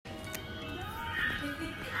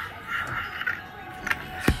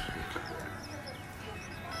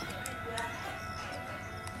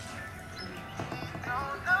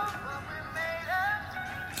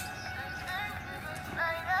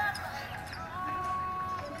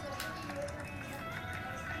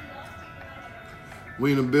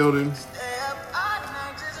We in the building.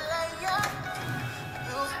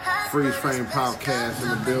 Freeze Frame Podcast in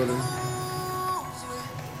the building.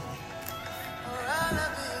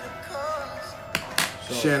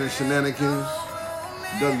 Shannon Shenanigans.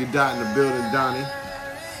 W. Dot in the building, Donnie.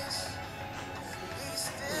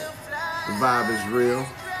 The vibe is real.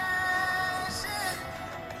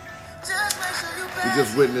 We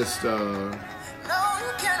just witnessed the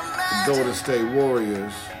Golden State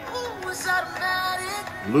Warriors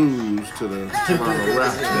lose to the Toronto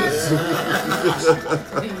Raptors.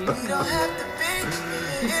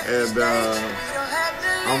 And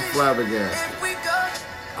I'm flabbergasted.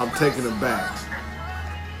 I'm taken aback.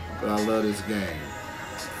 But I love this game.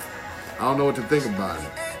 I don't know what to think about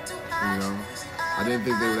it. You know, I didn't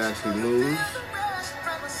think they would actually lose.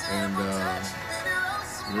 And,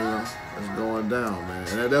 you know, it's going down, man.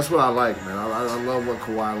 And that's what I like, man. I love what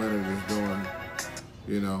Kawhi Leonard is doing,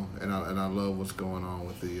 you know, and I love what's going on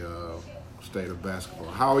with the state of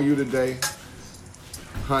basketball. How are you today,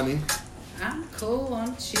 honey? I'm cool.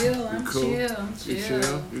 I'm chill. I'm cool? chill. I'm chill.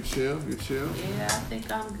 You chill? Yeah, I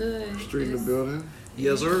think I'm good. Street in the building?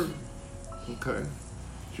 Yes, sir. Okay.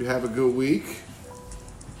 Did you have a good week?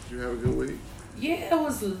 Yeah, it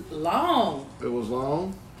was long. It was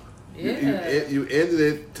long? Yeah. You ended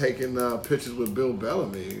it taking pictures with Bill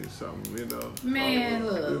Bellamy or something, you know. Man,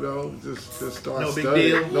 look. You know, just start No big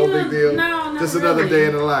studying. deal. No big deal. No, just not another really. day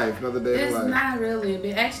in the life. It's not really.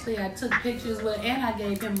 But actually, I took pictures with, and I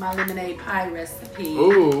gave him my lemonade pie recipe.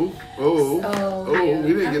 Ooh. So, yeah. We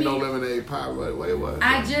didn't I get no mean, lemonade pie. What it was?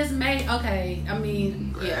 I just made,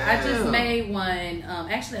 I just Damn. made one.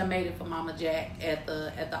 Actually, I made it for Mama Jack at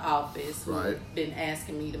the office. Who's Right. been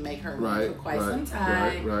asking me to make her one Right. for quite some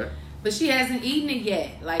time. Right. But she hasn't eaten it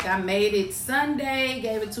yet. Like, I made it Sunday,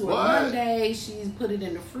 gave it to her What? Monday. She's put it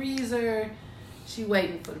in the freezer. She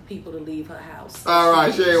waiting for the people to leave her house. So All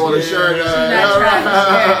right. She ain't want to share She's that. not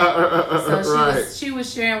trying to share. So Right. she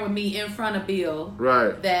was sharing with me in front of Bill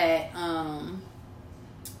Right. that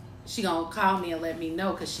she gonna call me and let me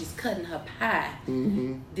know because she's cutting her pie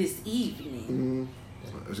this evening.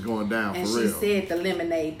 It's going down And for she real. said the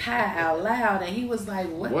lemonade pie out loud, and he was like,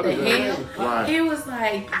 "What the is that? hell?" Right. He was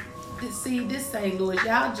like, "See, this St. Louis,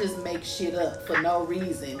 y'all just make shit up for no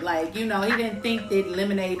reason." Like, you know, he didn't think that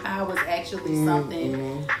lemonade pie was actually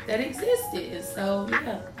something that existed. And so,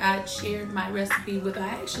 yeah, I shared my recipe with her. I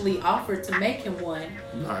actually offered to make him one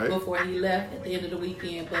Right. before he left at the end of the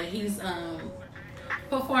weekend, but he's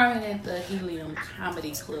performing at the Helium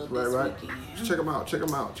Comedy Club this Right. weekend. Check him out.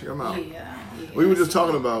 Yeah. We were just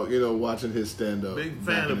talking about, you know, watching his stand-up. Big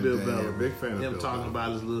back fan in of the Bill day. Bellamy. Yeah, big fan of Him Bill talking Bellamy.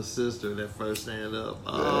 about his little sister, that first stand up.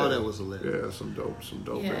 Oh, Yeah. that was hilarious. Yeah, some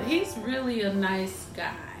dope. Yeah, he's really a nice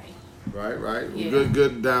guy. Right. Yeah.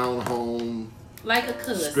 Good down home Like a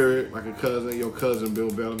cousin. spirit, like a cousin, your cousin Bill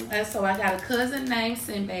Bellamy. And so I got a cousin named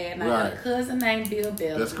Sinbad, and I got a Right. cousin named Bill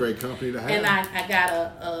Bellamy. That's great company to have. And I got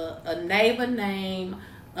a neighbor named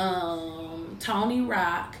Tony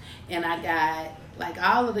Rock, and I got like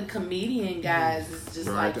all of the comedian guys is just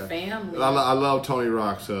Right. like family. I love Tony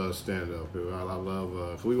Rock's stand-up. I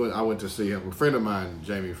love. I went to see him. A friend of mine,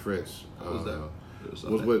 Jamie Fritz, What was that?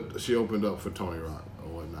 was with. She opened up for Tony Rock or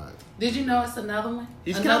whatnot. Did you know it's another one?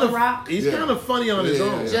 He's Another kind of Rock? He's Yeah. kind of funny on his Yeah,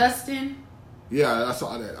 own. yeah. Justin. Yeah, I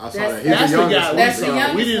saw that. That's- He's That's the the youngest guy one. That's the we saw.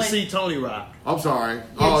 youngest We didn't one. see Tony Rock. I'm sorry.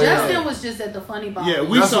 Yeah, Justin yeah. was just at the Funny Bone. Yeah,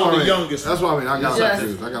 we That's saw what I the mean. youngest That's one. what I mean. I got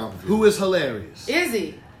Justin. confused. Who is hilarious. Is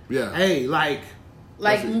he? Yeah. Hey, like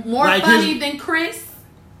Like That's it. more Like funny his- than Chris?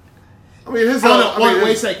 I mean, his. wait a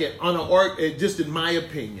his- second. Just in my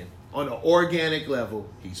opinion, on an organic level,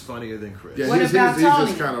 he's funnier than Chris. Yeah, What he's about just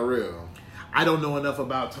Tony? kind of real. I don't know enough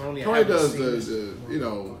about Tony. I Tony haven't does seen this.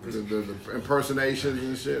 the impersonations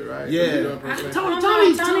and shit, right? Yeah. Does he do I impersonations?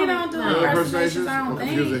 Tony don't do Yeah, impersonations, I don't I'm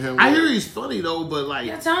confusing think. him. I with- hear he's funny though, but like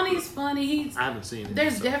Yeah, Tony's funny. I haven't seen it.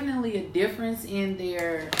 There's so. definitely a difference in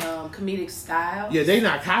their comedic style. Yeah, they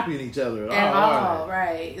not copying each other At all, are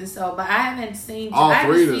right? And so, but I haven't seen All I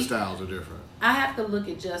haven't three of the seen- styles are different. I have to look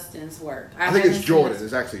at Justin's work. I think it's haven't Jordan. seen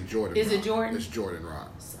It's actually Jordan. Is it Rock. Jordan? It's Jordan Rock.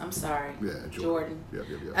 I'm sorry. Yeah, Jordan. Yep.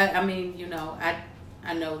 I mean, you know,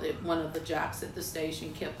 I know that one of the jocks at the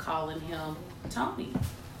station kept calling him Tony,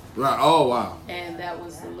 Right. Oh wow. and that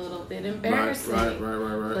was a little bit embarrassing. Right.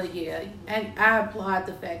 But yeah, and I applaud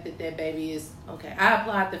the fact that baby is okay. I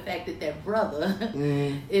applaud the fact that brother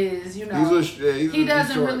is, you know, he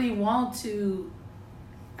doesn't really want to,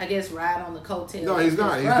 I guess, ride on the coattails. No, he's of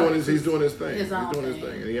not. his He's brother. doing his thing. His He's own doing his thing.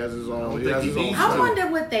 thing, and he has his own. don't He has think his he own. needs I style. wonder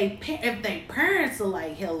what if they parents are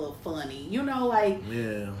like hella funny. You know, like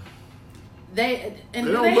yeah. they They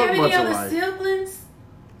do don't they look have much any other alike. siblings?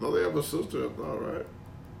 No, they have a sister. All right.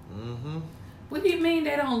 Mm-hmm. What do you mean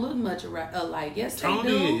they don't look much alike? Yes, they do.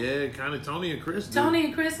 Tony, yeah, kind of Tony and Chris do. Tony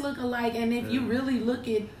and Chris look alike, and if you really look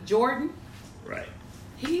at Jordan, right,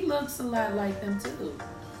 he looks a lot like them too.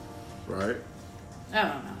 Right. I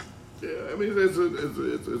don't know. Yeah, I mean, it's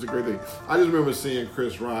a great thing. I just remember seeing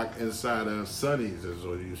Chris Rock inside of Sonny's, is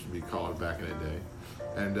what it used to be called back in the day,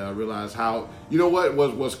 and realized how, you know what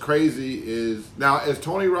was crazy is, now, is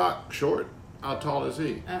Tony Rock short? How tall is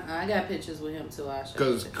he? I got pictures with him too. I'll show you.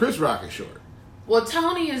 Because Chris Rock is short. Well,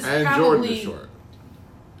 Tony is and probably... Jordan is short.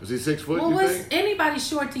 Is he 6 foot, well, you what's think? anybody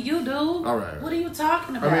short to you, dude? All right. What are you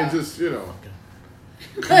talking about? I mean, just, you know.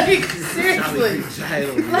 Like, seriously. Like,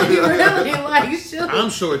 really, like, shoot. I'm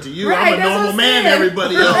short to you. Right, I'm a normal man. saying.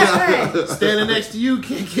 Everybody else Right. standing next to you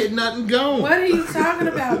can't get nothing going. What are you talking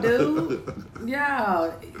about, dude?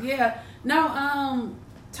 Yeah. No,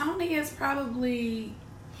 Tony is probably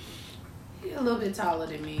a little bit taller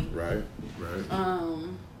than me. Right.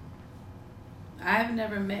 I've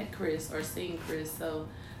never met Chris or seen Chris, so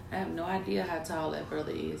I have no idea how tall that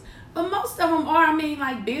brother is. But most of them are. I mean,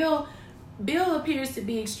 like Bill appears to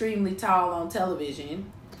be extremely tall on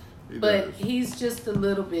television, but he's just a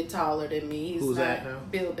little bit taller than me. He's Who's not that now?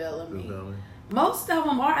 Bill Bellamy. Bill Bellamy. Most of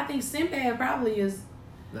them are. I think Sinbad probably is.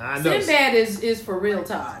 Now, I know. Sinbad is for real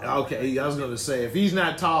tall. Okay, I was gonna say if he's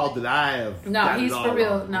not tall, then I have. No, got he's it all for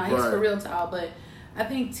real. wrong. No, he's Right. for real tall. But I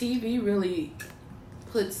think TV really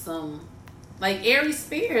puts some, like Aries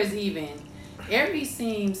Spears even. Aries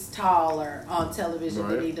seems taller on television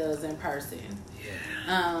than he does in person.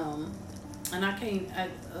 Yeah. And I can't.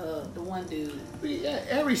 The one dude. Yeah,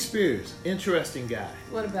 Aries Spears, interesting guy.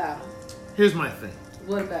 What about him? Here's my thing.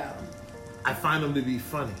 What about him? I find him to be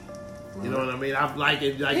funny. You know what I mean? I like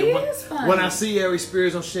it. Like He it, is funny. When I see Aries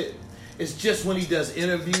Spears on shit, it's just when he does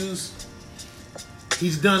interviews.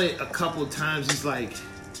 He's done it a couple of times. He's like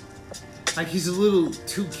he's a little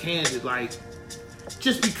too candid. Like,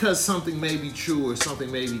 just because something may be true or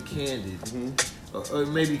something may be candid, or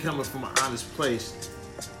maybe coming from an honest place,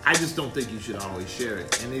 I just don't think you should always share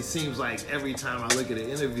it. And it seems like every time I look at an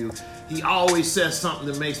interview, he always says something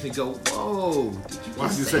that makes me go, "Whoa, did you Why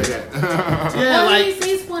did you just say that? Yeah, Well, like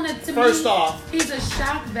he's one of, to first me, off, he's a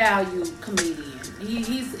shock value comedian.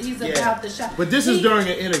 He's about the shock. But this is during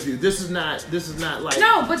an interview. This is not like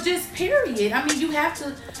No, but just period. I mean, you have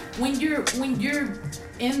to when you're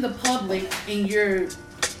in the public and you're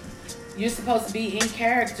supposed to be in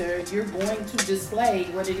character. You're going to display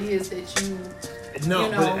what it is that you. No,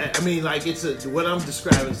 you know. but I mean, like what I'm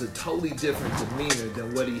describing is a totally different demeanor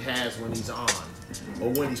than what he has when he's on or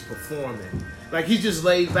when he's performing. Like he's just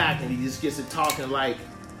laid back and he just gets to talking like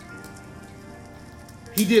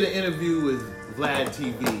he did an interview with Vlad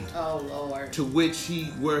TV. Oh Lord. To which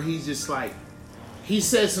he's just like he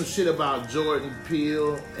said some shit about Jordan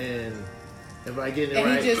Peele and am I getting it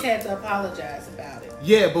And right? he just had to apologize about it.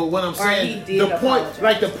 Yeah, but what I'm Or saying, he did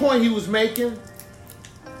apologize. the point he was making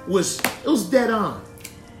was dead on.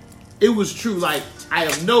 It was true. Like I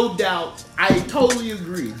have no doubt. I totally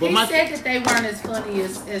agree. But He said that they weren't as funny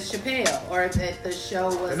as Chappelle, or that the show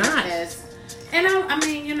wasn't not. as. And I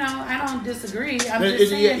mean, you know, I don't disagree. I'm just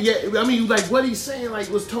saying. yeah. I mean, like what he's saying, like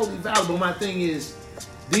was totally valid. But my thing is,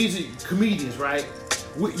 these are comedians, right?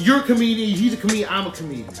 You're a comedian. He's a comedian. I'm a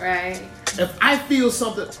comedian. Right. If I feel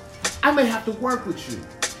something, I may have to work with you.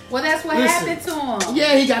 Well, that's what happened to him.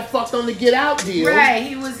 Yeah, he got fucked on the Get Out deal. Right.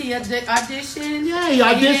 He auditioned. Yeah, he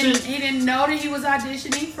auditioned. He didn't know that he was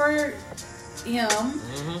auditioning for him,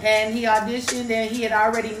 and he auditioned, and he had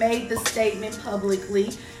already made the statement publicly,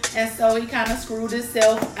 and so he kind of screwed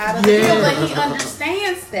himself out of the deal. But he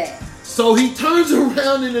understands that. So he turns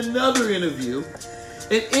around in another interview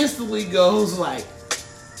and instantly goes like,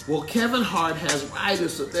 well, Kevin Hart has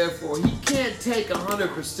writers, so therefore he can't take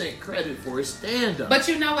 100% credit for his stand-up. But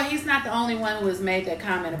you know what? He's not the only one who has made that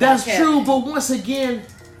comment about That's Kevin. true, but once again,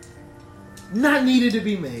 not needed to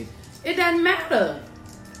be made. It doesn't matter.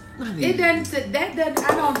 Not needed. It doesn't. That doesn't.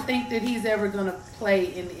 I don't think that he's ever gonna play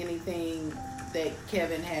in anything that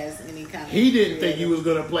Kevin has any kind of. He didn't think he was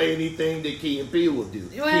going to play anything that Key and Peele would do.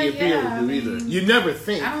 Well, Key and Peele yeah, would do I either. mean, You never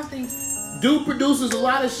think. I don't think. Dude produces a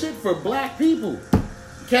lot of shit for black people.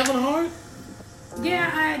 Kevin Hart? Yeah,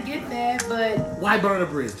 I get that, but Why burn a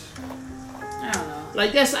bridge? I don't know.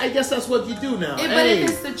 Like I guess that's what you do now. But Hey, if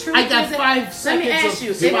it's the truth, I got is it- 5 seconds. Let me ask of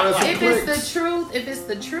you: spotlight if clicks. it's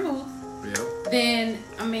the truth, Yeah. then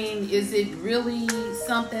I mean, is it really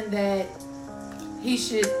something that he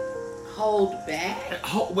should hold back?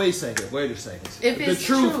 Wait a second. If the it's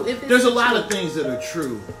truth, true, if it's there's a the lot truth. of things that are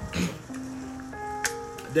true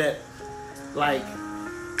that, like,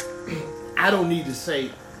 I don't need to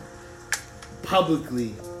say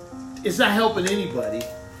publicly. It's not helping anybody.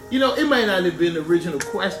 you know, it may not have been the original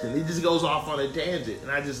question. It just goes off on a tangent,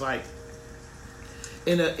 and I just like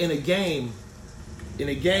in a game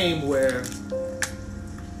where,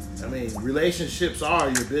 I mean, relationships are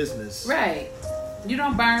your business, right? You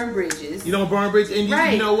don't burn bridges. You don't burn bridges, and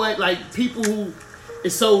you know what? Like people who,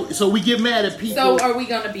 it's so we get mad at people. So are we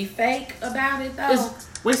gonna be fake about it though?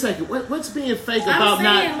 Wait a second. What's being fake I'm about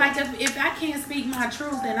saying, not? like, if I can't speak my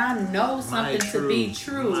truth and I know something to be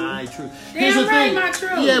true, my truth. Here's the thing. My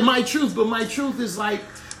truth. Yeah, my truth. But my truth is like,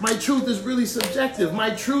 my truth is really subjective.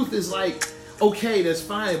 My truth is like, okay, that's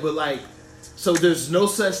fine, but like, so there's no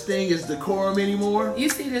such thing as decorum anymore. You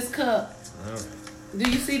see this cup? Do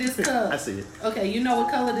you see this cup? I see it. Okay, you know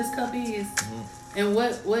what color this cup is, and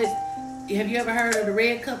what? Have you ever heard of the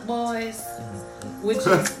Red Cup Boys? Which is,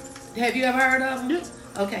 have you ever heard of them? Yeah.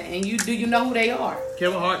 Okay, and do you know who they are?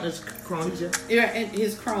 Kevin Hart and his cronies, yeah. And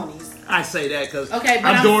his cronies. I say that because okay,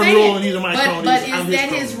 I'm doing saying, rule and these are my cronies. But is that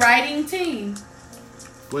his writing team?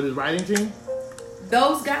 What, his writing team?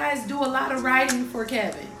 Those guys do a lot of writing for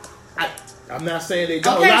Kevin. I'm not saying they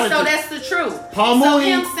don't. Okay, so that's the truth. Paul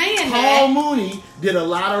Mooney, him saying Paul Mooney did a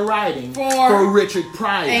lot of writing for Richard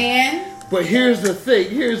Pryor. But here's the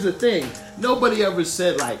thing. Nobody ever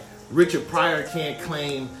said like Richard Pryor can't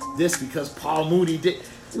claim this because Paul Mooney did.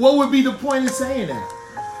 What would be the point in saying that?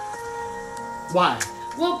 Why?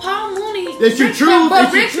 Well, Paul Mooney. It's your truth.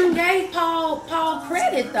 But Richard gave Paul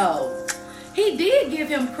credit though. He did give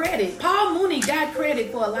him credit. Paul Mooney got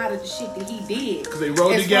credit for a lot of the shit that he did. Because they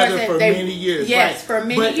wrote together for many years. Yes, right. for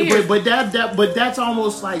many years. But that's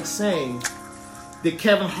almost like saying that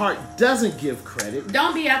Kevin Hart doesn't give credit.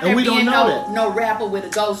 Don't be out there being no rapper with a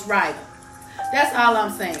ghost writer. That's all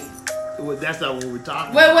I'm saying. Well, that's not what we're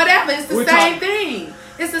talking about. Well, whatever. It's the same thing.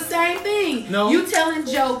 It's the same thing. No. You telling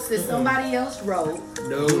jokes that somebody else wrote.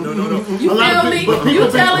 No. You feel me?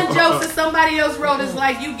 You telling jokes that somebody else wrote is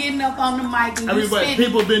like you getting up on the mic and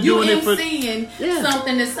people have been doing it for seeing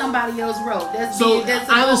something that somebody else wrote. That's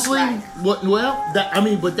honestly,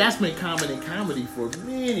 but that's been common in comedy for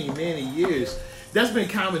many years. That's been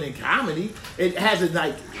common in comedy. It hasn't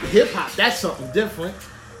like hip hop. That's something different.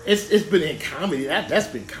 It's been in comedy. That's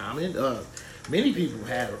been common. Many people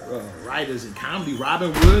had writers in comedy.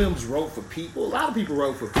 Robin Williams wrote for people. A lot of people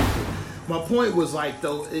wrote for people. My point was like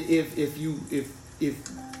though, if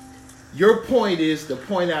your point is to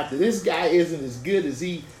point out that this guy isn't as good as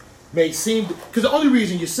he may seem, because the only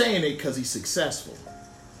reason you're saying it because he's successful.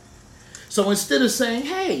 So instead of saying,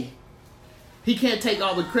 hey, he can't take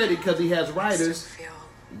all the credit because he has writers.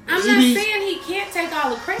 I'm not saying he can't take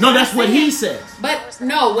all the credit. No, that's what he said. But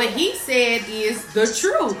no, what he said is the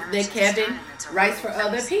truth, that Kevin writes for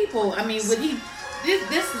other people. I mean, this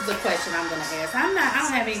is the question I'm gonna ask. I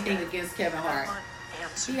don't have anything against Kevin Hart.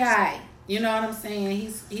 He alright. You know what I'm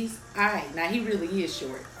saying? He's alright. Now he really is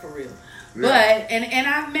short, for real. Yeah. But and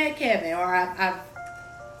I've met Kevin, or I've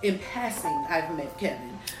in passing I've met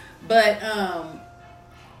Kevin. But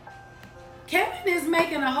Kevin is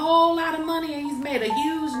making a whole lot of money and he's made a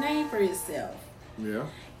huge name for himself. Yeah.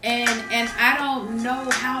 And I don't know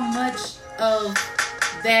how much of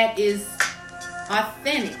that is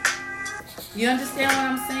authentic. You understand what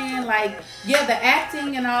I'm saying? Like, yeah, the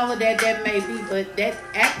acting and all of that may be, but that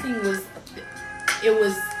acting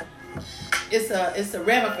it's a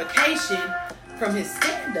ramification from his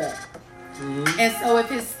stand-up. Mm-hmm. And so if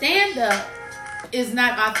his stand-up is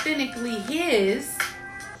not authentically his,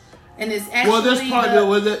 and it's actually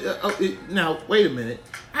now wait a minute.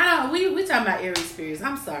 I don't. We talking about Aries Spears.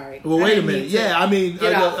 I'm sorry. Well, wait a minute. Yeah, I mean,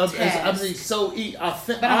 I'm so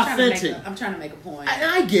authentic. I'm trying to make a point.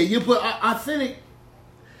 I get you, but authentic.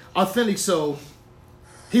 So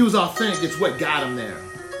he was authentic. It's what got him there.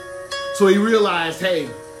 So he realized, hey,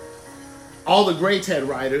 all the greats had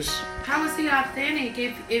writers. How is he authentic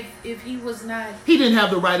if he was not? He didn't have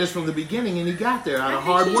the writers from the beginning, and he got there out of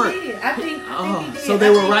hard work. I think he did. So they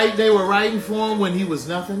were writing for him when he was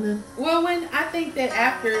nothing. Then. Well, I think that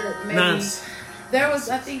after maybe there was,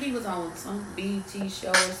 I think he was on some BET show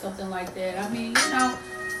or something like that. I mean, you know,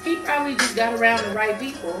 he probably just got around the right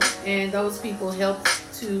people, and those people helped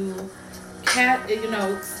to,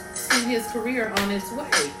 see his career on its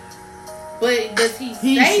way. But does he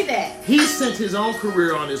say that? He sent his own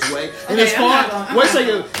career on his way. And as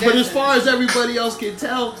far as everybody else can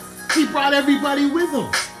tell, he brought everybody with him.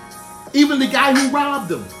 Even the guy who robbed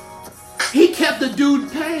him. He kept the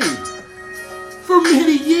dude paid for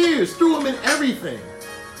many years, threw him in everything.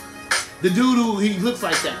 The dude who, he looks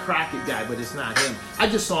like that Crockett guy, but it's not him. I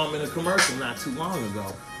just saw him in a commercial not too long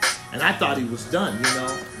ago. And I thought he was done, you know?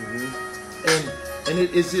 Mm-hmm. And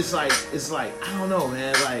it's just like, I don't know,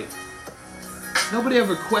 man, like, nobody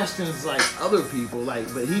ever questions like other people.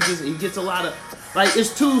 Like, but he gets a lot of like.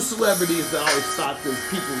 It's two celebrities that always thought that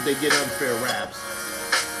people they get unfair raps,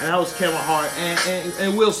 and that was Kevin Hart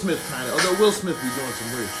and Will Smith kind of. Although Will Smith be doing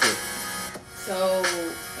some weird shit. So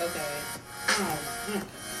okay.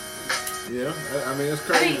 Yeah, I mean it's I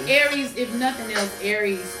crazy. think Aries, if nothing else,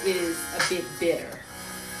 Aries is a bit bitter.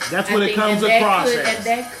 That's what it comes across as. And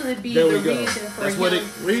that could be There the we go. reason for That's him. what it.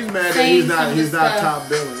 He's mad that saying he's not stuff. top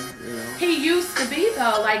billing. You know, He used to be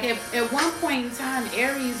though. Like at one point in time,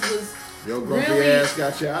 Aries was your grumpy really. ass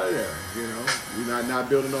got you out of there. You know, you're not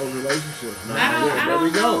building those relationships. I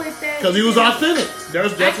don't know if that. Because he was authentic.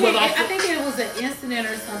 That's what I think it was an incident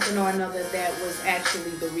or something or another that was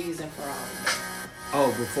actually the reason for all of that. Oh,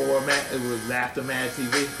 before it was after Mad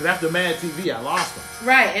TV. Because after Mad TV, I lost him.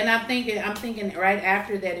 Right, and I'm thinking right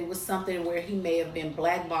after that it was something where he may have been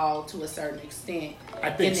blackballed to a certain extent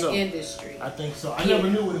in the industry. I think so. I never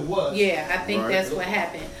knew what it was. Yeah, I think that's what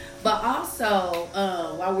happened. But also,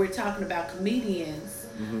 while we're talking about comedians,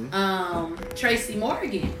 Tracy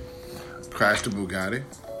Morgan crashed a Bugatti,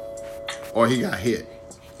 or he got hit.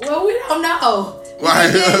 Well, we don't know.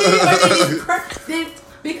 Right.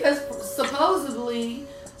 Because supposedly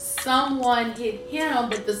someone hit him,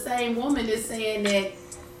 but the same woman is saying that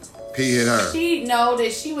he hit her.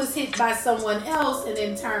 That she was hit by someone else and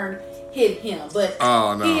in turn hit him. But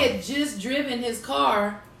he had just driven his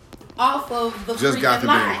car off of the just freaking got the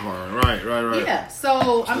line. car. Right. Yeah.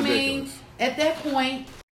 So I ridiculous. mean, at that point,